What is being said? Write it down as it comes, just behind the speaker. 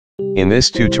In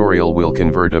this tutorial we'll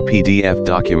convert a PDF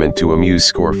document to a Muse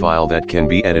Score file that can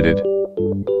be edited.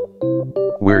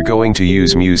 We're going to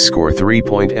use Muse Score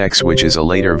 3.x, which is a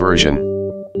later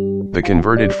version. The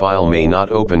converted file may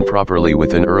not open properly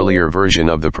with an earlier version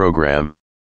of the program.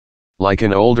 Like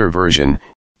an older version,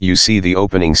 you see the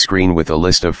opening screen with a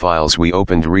list of files we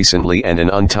opened recently and an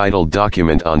untitled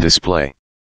document on display.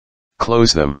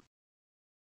 Close them.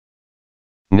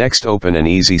 Next, open an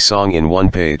easy song in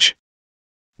one page.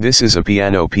 This is a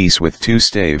piano piece with 2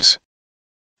 staves.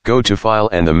 Go to File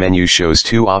and the menu shows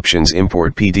 2 options: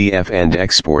 Import PDF and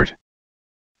Export.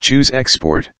 Choose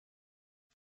Export.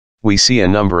 We see a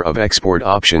number of export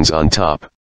options on top.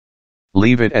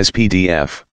 Leave it as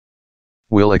PDF.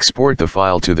 We'll export the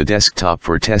file to the desktop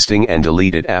for testing and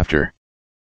delete it after.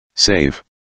 Save.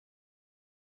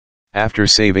 After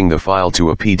saving the file to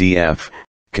a PDF,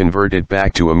 convert it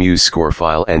back to a Muse Score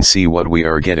file and see what we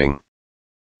are getting.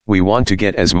 We want to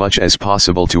get as much as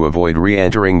possible to avoid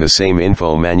re-entering the same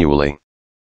info manually.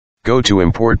 Go to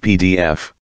Import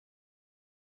PDF.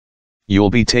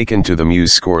 You'll be taken to the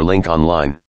Muse Score link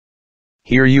online.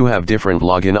 Here you have different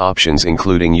login options,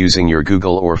 including using your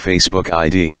Google or Facebook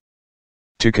ID.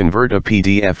 To convert a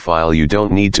PDF file, you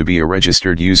don't need to be a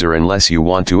registered user unless you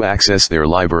want to access their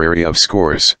library of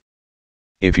scores.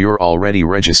 If you're already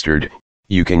registered,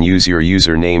 you can use your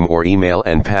username or email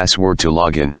and password to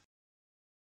log in.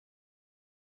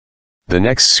 The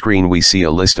next screen we see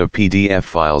a list of PDF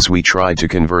files we tried to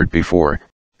convert before,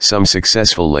 some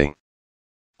successfully.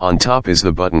 On top is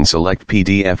the button Select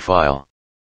PDF File.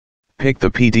 Pick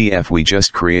the PDF we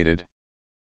just created.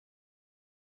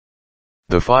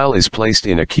 The file is placed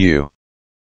in a queue.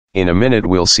 In a minute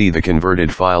we'll see the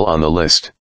converted file on the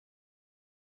list.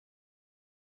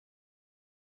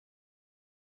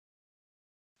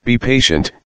 Be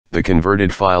patient, the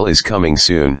converted file is coming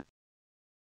soon.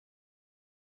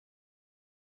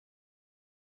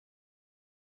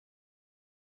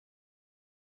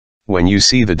 When you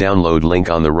see the download link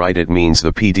on the right, it means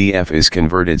the PDF is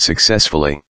converted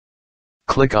successfully.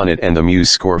 Click on it and the Muse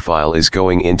Score file is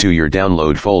going into your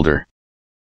download folder.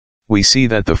 We see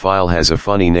that the file has a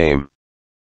funny name.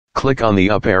 Click on the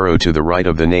up arrow to the right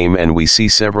of the name and we see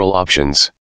several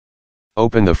options.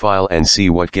 Open the file and see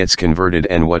what gets converted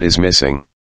and what is missing.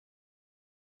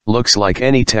 Looks like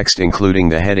any text including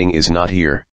the heading is not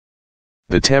here.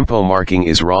 The tempo marking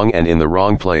is wrong and in the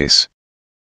wrong place.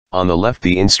 On the left,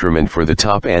 the instrument for the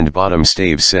top and bottom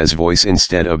staves says voice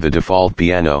instead of the default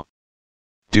piano.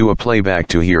 Do a playback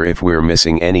to hear if we're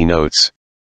missing any notes.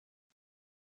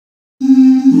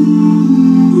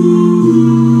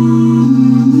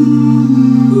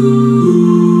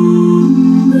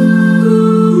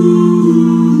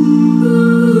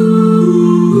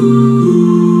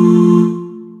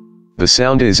 The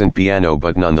sound isn't piano,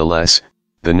 but nonetheless,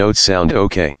 the notes sound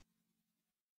okay.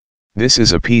 This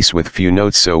is a piece with few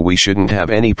notes, so we shouldn't have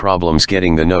any problems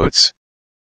getting the notes.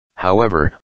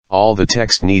 However, all the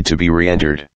text need to be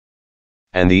re-entered.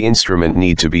 And the instrument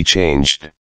need to be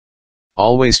changed.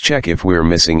 Always check if we're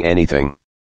missing anything.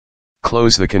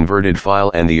 Close the converted file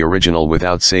and the original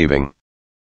without saving.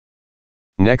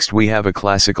 Next, we have a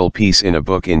classical piece in a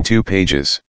book in 2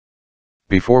 pages.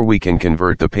 Before we can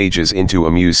convert the pages into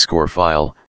a Muse Score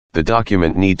file, the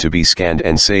document need to be scanned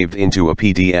and saved into a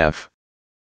PDF.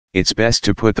 It's best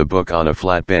to put the book on a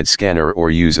flatbed scanner or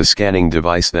use a scanning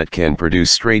device that can produce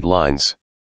straight lines.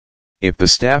 If the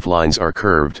staff lines are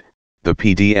curved, the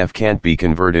PDF can't be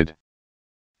converted.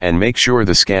 And make sure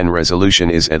the scan resolution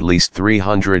is at least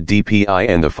 300 dpi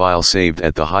and the file saved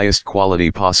at the highest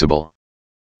quality possible.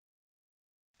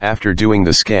 After doing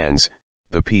the scans,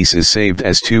 the piece is saved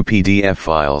as 2 PDF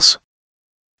files.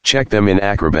 Check them in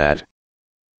Acrobat.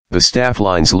 The staff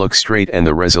lines look straight and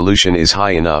the resolution is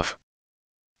high enough.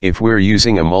 If we're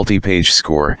using a multi-page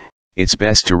score, it's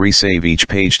best to resave each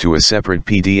page to a separate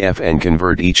PDF and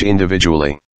convert each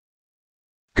individually.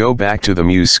 Go back to the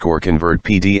Muse Score Convert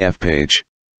PDF page.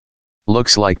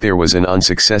 Looks like there was an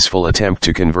unsuccessful attempt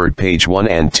to convert page 1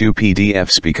 and 2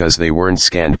 PDFs because they weren't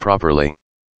scanned properly.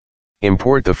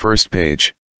 Import the first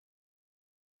page.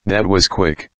 That was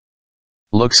quick.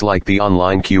 Looks like the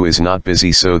online queue is not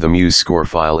busy, so the Muse Score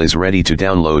file is ready to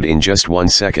download in just 1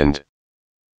 second.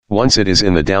 Once it is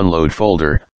in the download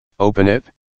folder, open it.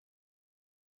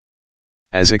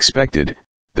 As expected,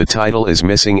 the title is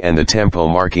missing and the tempo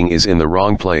marking is in the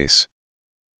wrong place.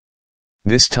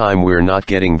 This time we're not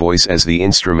getting voice as the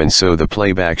instrument, so the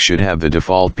playback should have the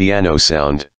default piano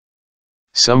sound.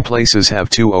 Some places have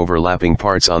 2 overlapping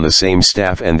parts on the same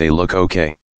staff and they look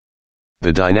okay.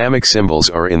 The dynamic cymbals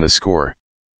are in the score.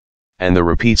 And the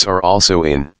repeats are also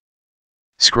in.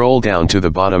 Scroll down to the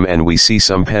bottom and we see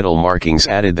some pedal markings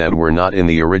added that were not in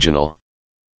the original.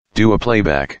 Do a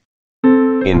playback.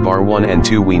 In bar 1 and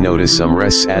 2 we notice some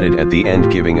rests added at the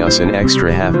end giving us an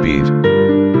extra half beat.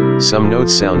 Some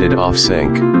notes sounded off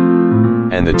sync.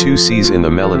 And the two C's in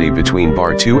the melody between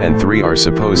bar 2 and 3 are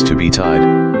supposed to be tied.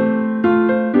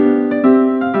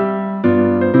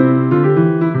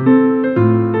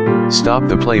 Stop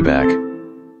the playback.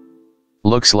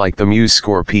 Looks like the Muse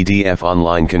Score PDF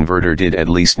online converter did at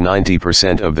least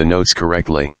 90% of the notes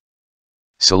correctly.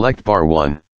 Select bar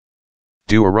 1.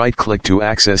 Do a right click to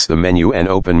access the menu and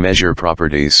open Measure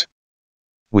Properties.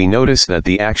 We notice that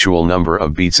the actual number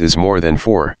of beats is more than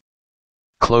 4.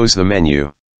 Close the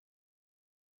menu.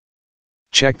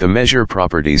 Check the Measure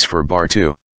Properties for bar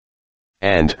 2.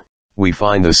 And, we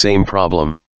find the same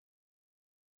problem.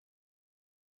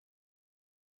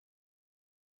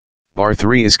 Bar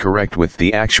 3 is correct with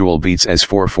the actual beats as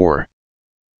 4/4.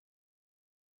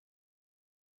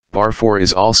 Bar 4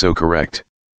 is also correct.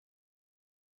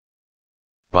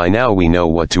 By now we know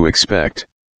what to expect.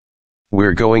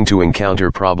 We're going to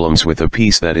encounter problems with a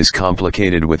piece that is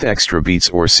complicated with extra beats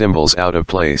or cymbals out of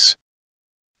place.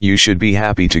 You should be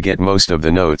happy to get most of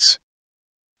the notes.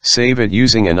 Save it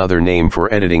using another name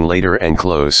for editing later and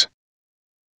close.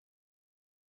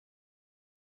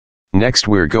 Next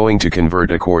we're going to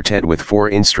convert a quartet with 4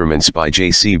 instruments by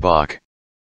J.C. Bach.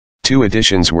 2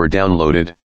 editions were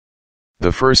downloaded.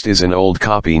 The first is an old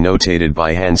copy notated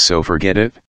by hand, so forget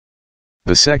it.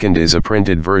 The second is a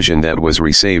printed version that was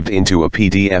resaved into a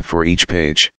PDF for each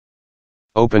page.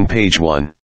 Open page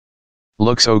 1.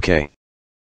 Looks okay.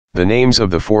 The names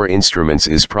of the 4 instruments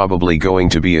is probably going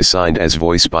to be assigned as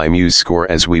voice by Muse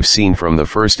Score as we've seen from the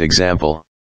first example.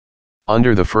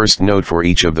 Under the first note for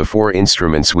each of the 4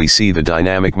 instruments we see the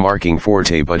dynamic marking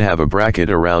forte but have a bracket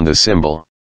around the symbol.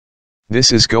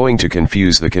 This is going to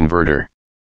confuse the converter.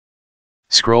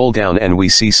 Scroll down and we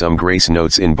see some grace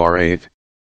notes in bar 8.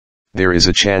 There is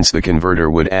a chance the converter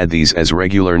would add these as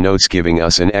regular notes giving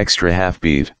us an extra half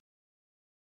beat.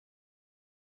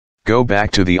 Go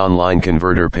back to the online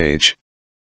converter page.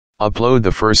 Upload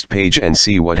the first page and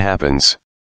see what happens.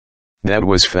 That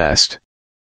was fast.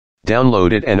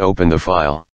 Download it and open the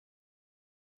file.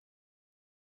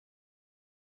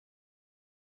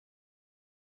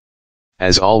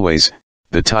 As always,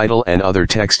 the title and other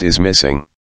text is missing.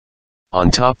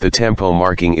 On top the tempo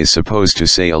marking is supposed to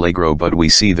say Allegro but we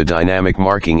see the dynamic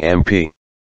marking MP.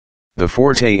 The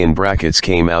forte in brackets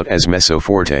came out as Messo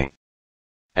Forte.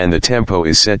 And the tempo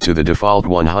is set to the default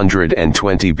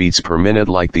 120 beats per minute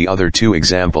like the other 2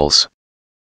 examples.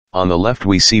 On the left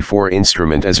we see 4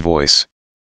 instrument as voice.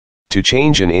 To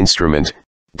change an instrument,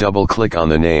 double-click on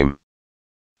the name.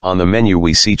 On the menu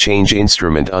we see Change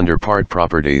Instrument under Part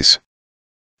Properties.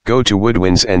 Go to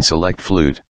Woodwinds and select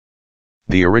Flute.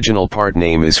 The original part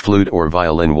name is Flute or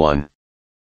Violin 1.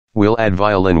 We'll add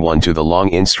Violin 1 to the long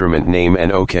instrument name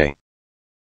and OK.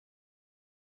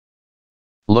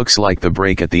 Looks like the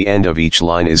break at the end of each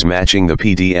line is matching the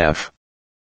PDF.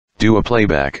 Do a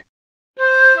playback.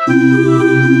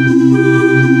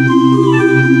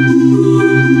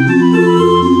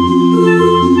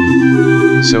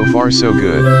 So far so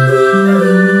good.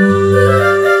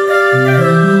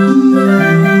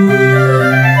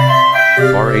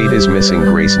 Bar 8 is missing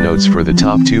grace notes for the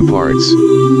top 2 parts.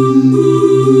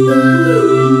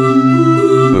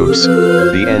 Oops,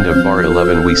 the end of bar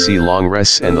 11 we see long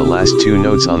rests and the last 2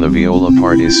 notes on the viola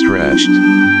part is stretched.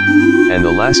 And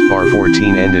the last bar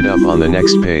 14 ended up on the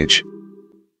next page.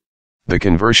 The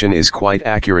conversion is quite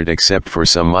accurate except for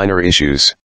some minor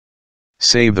issues.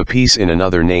 Save the piece in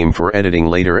another name for editing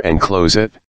later and close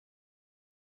it.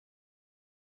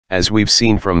 As we've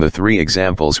seen from the 3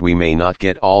 examples we may not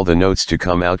get all the notes to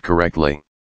come out correctly.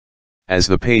 As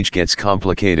the page gets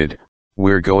complicated,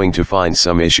 we're going to find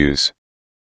some issues.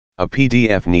 A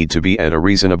PDF need to be at a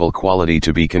reasonable quality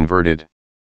to be converted.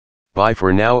 Bye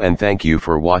for now and thank you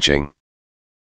for watching.